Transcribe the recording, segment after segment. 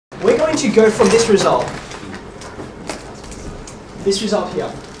going to go from this result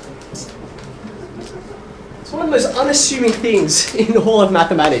here. It's one of the most unassuming things in all of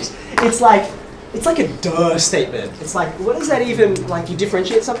mathematics. It's like a duh statement. It's like, what does that even, like, you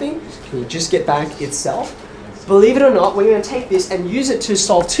differentiate something, can you just get back itself? Believe it or not, we're going to take this and use it to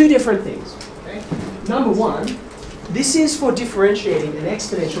solve two different things. Okay? Number one, this is for differentiating an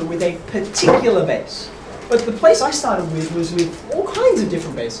exponential with a particular base. But the place I started with was with all kinds of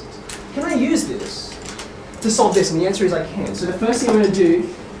different bases. Can I use this to solve this? And the answer is I can. So the first thing I'm going to do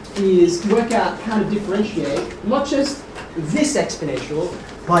is work out how to differentiate not just this exponential,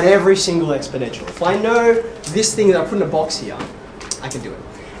 but every single exponential. If I know this thing that I put in a box here, I can do it.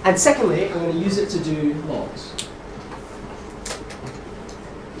 And secondly, I'm going to use it to do logs.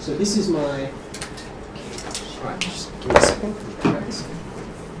 So this is my... Alright, just give me a second.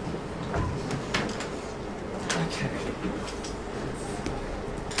 Okay.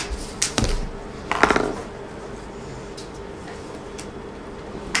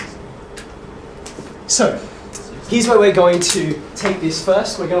 So, here's where we're going to take this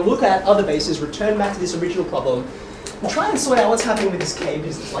first. We're going to look at other bases, return back to this original problem, and try and sort out what's happening with this K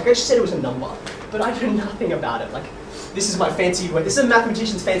business. Like I just said, it was a number, but I know nothing about it. Like, this is my fancy way, this is a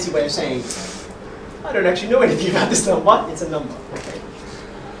mathematician's fancy way of saying, I don't actually know anything about this number. It's a number. Okay.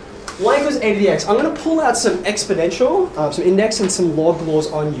 Y equals a to the x. I'm going to pull out some exponential, some index, and some log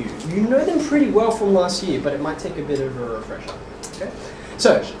laws on you. You know them pretty well from last year, but it might take a bit of a refresher. Okay.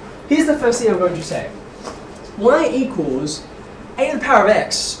 So, here's the first thing I'm going to say. Y equals a to the power of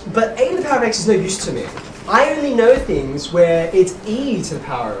x, but a to the power of x is no use to me. I only know things where it's e to the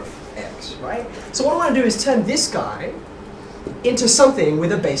power of x, right? So what I want to do is turn this guy into something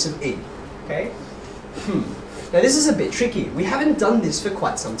with a base of e, okay? Now this is a bit tricky. We haven't done this for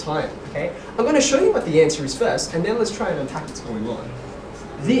quite some time, okay? I'm going to show you what the answer is first, and then let's try and unpack what's going on.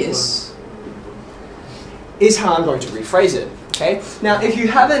 This is how I'm going to rephrase it, okay? Now if you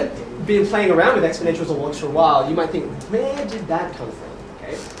haven't been playing around with exponentials or logs for a while, you might think, where did that come from?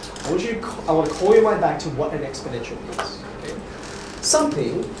 Okay, I want to call your mind back to what an exponential is. Okay?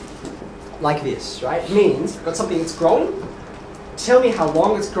 Something like this, right? Means I've got something that's growing. Tell me how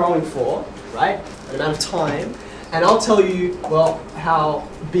long it's growing for, right? An amount of time, and I'll tell you, well, how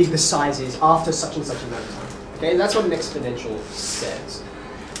big the size is after such and such amount of time. Okay, that's what an exponential says.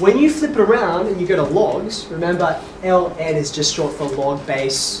 When you flip it around and you go to logs, remember ln is just short for log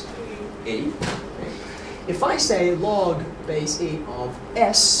base e. If I say log base e of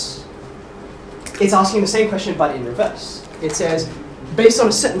s, it's asking the same question but in reverse. It says, based on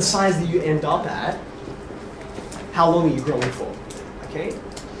a certain size that you end up at, how long are you growing for? Okay?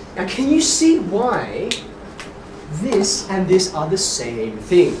 Now can you see why this and this are the same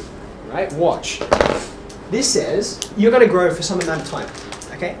thing? Right? Watch. This says you're going to grow for some amount of time.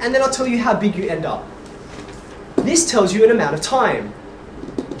 Okay? And then I'll tell you how big you end up. This tells you an amount of time.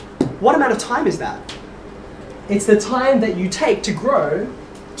 What amount of time is that? It's the time that you take to grow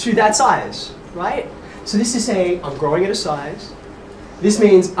to that size, right? So this is saying I'm growing at a size. This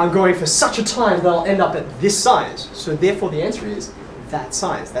means I'm growing for such a time that I'll end up at this size. So therefore the answer is that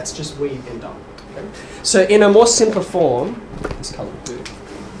size. That's just where you end up. Okay? So in a more simpler form, this color blue.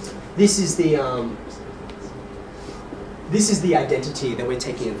 This is the identity that we're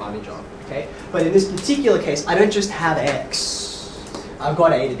taking advantage of. Okay? But in this particular case, I don't just have x. I've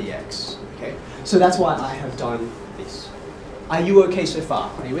got a to the x, okay? So that's why I have done this. Are you okay so far?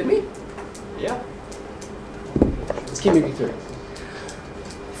 Are you with me? Yeah? Let's keep moving through.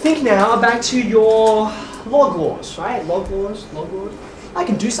 Think now back to your log laws, right? Log laws. I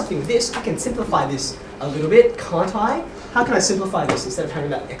can do something with this. I can simplify this a little bit, can't I? How can I simplify this instead of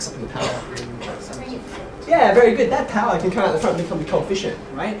having that x up in the power? Yeah, very good. That power can come out the front and become the coefficient,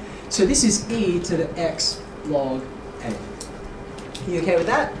 right? So this is e to the x log a. You okay with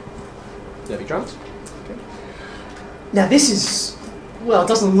that? No big drums? Okay. Now this is, well, it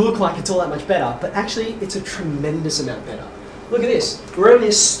doesn't look like it's all that much better, but actually it's a tremendous amount better. Look at this. We're only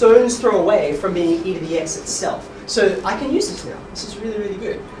a stone's throw away from being e to the x itself. So I can use this now. This is really, really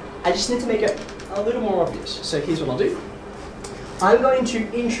good. I just need to make it a little more obvious. So here's what I'll do. I'm going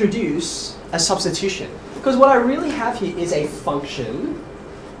to introduce a substitution. Because what I really have here is a function,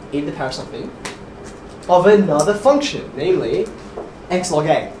 e to the power of something, of another function, namely x log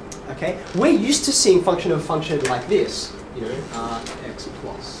a. Okay, we're used to seeing function of a function like this, you know, x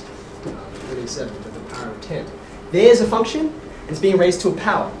plus 37 to the power of 10. There's a function, and it's being raised to a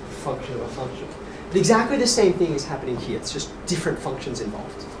power function of a function. But exactly the same thing is happening here. It's just different functions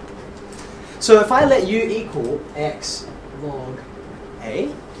involved. So if I let u equal x log a,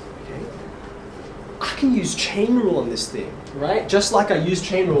 okay, I can use chain rule on this thing, right? Just like I use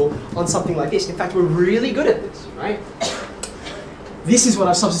chain rule on something like this. In fact, we're really good at this, right? This is what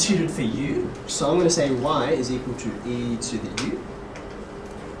I've substituted for u. So I'm going to say y is equal to e to the u.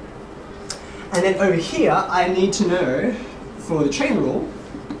 And then over here, I need to know, for the chain rule,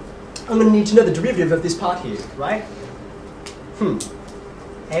 I'm going to need to know the derivative of this part here, right?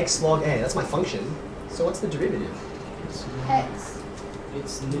 X log a, that's my function. So what's the derivative? X.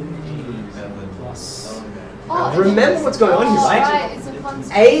 It's literally plus. Remember what's going on here, right? Right, it's a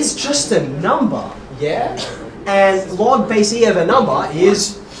constant. A is just a number, yeah? And log base e of a number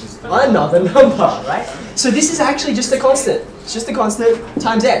is another number, right? So this is actually just a constant. It's just a constant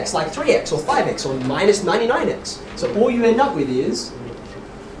times x, like 3x or 5x or minus 99x. So all you end up with is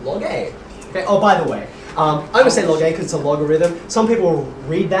log a. Okay. Oh, by the way, I'm going to say log a because it's a logarithm. Some people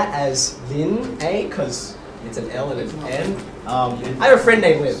read that as lin a because it's an L and an N. I have a friend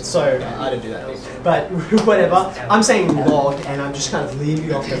named Lin, so I don't do that thing. But whatever, I'm saying log and I'm just kind of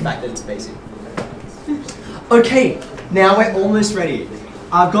leaving off the fact that it's basic. Okay, now we're almost ready.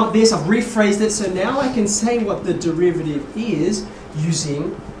 I've got this, I've rephrased it, so now I can say what the derivative is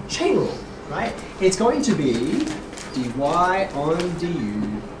using chain rule, right? It's going to be dy on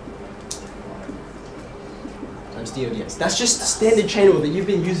du times d on dx. That's just the standard chain rule that you've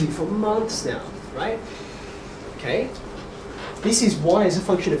been using for months now, right? Okay? This is y as a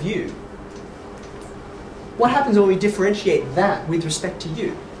function of u. What happens when we differentiate that with respect to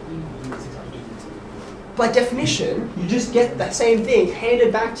u? By definition, you just get that same thing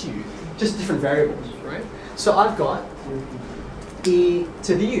handed back to you, just different variables, right? So I've got e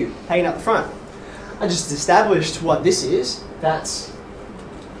to the u hanging out the front. I just established what this is. That's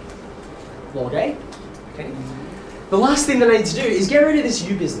log a. Okay. The last thing that I need to do is get rid of this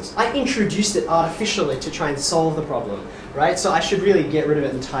u business. I introduced it artificially to try and solve the problem, right? So I should really get rid of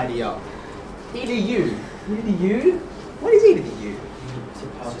it and tidy up. E to the u. E to the u? What is e to the u?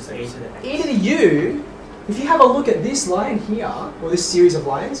 E to the u, if you have a look at this line here, or this series of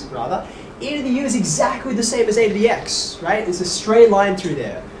lines, rather, e to the u is exactly the same as a to the x, right? It's a straight line through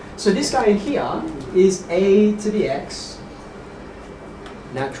there. So this guy in here is a to the x,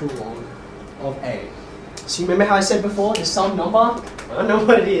 natural log of a. So you remember how I said before, there's some number, I don't know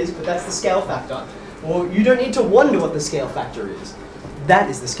what it is, but that's the scale factor. Well, you don't need to wonder what the scale factor is. That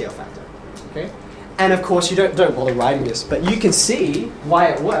is the scale factor, okay? And of course, you don't bother writing this, but you can see why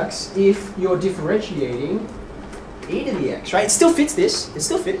it works if you're differentiating e to the x, right? It still fits this, it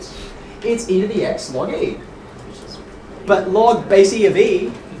still fits. It's e to the x log e. But log base e of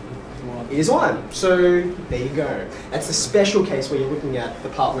e is 1. So there you go. That's the special case where you're looking at the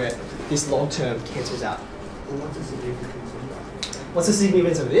part where this log term cancels out. What's the significance of that? What's the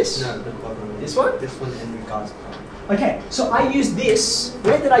significance of this? No, the quadrant. This one? This one in regards to. Okay, so I used this.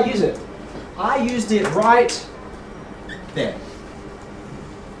 Where did I use it? I used it right there.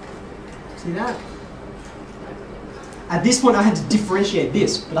 See that? At this point I had to differentiate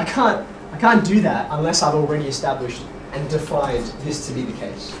this, but I can't do that unless I've already established and defined this to be the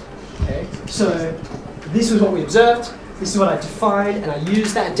case. Okay? So this was what we observed, this is what I defined, and I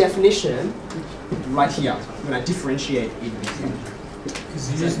used that definition right here when I differentiate e to the u.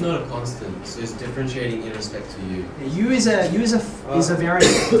 Because u is not a constant, so it's differentiating in respect to u. Yeah, u is a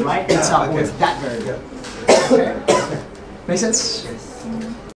variable, right? It's Okay. with that variable. Okay? Make sense? Yes.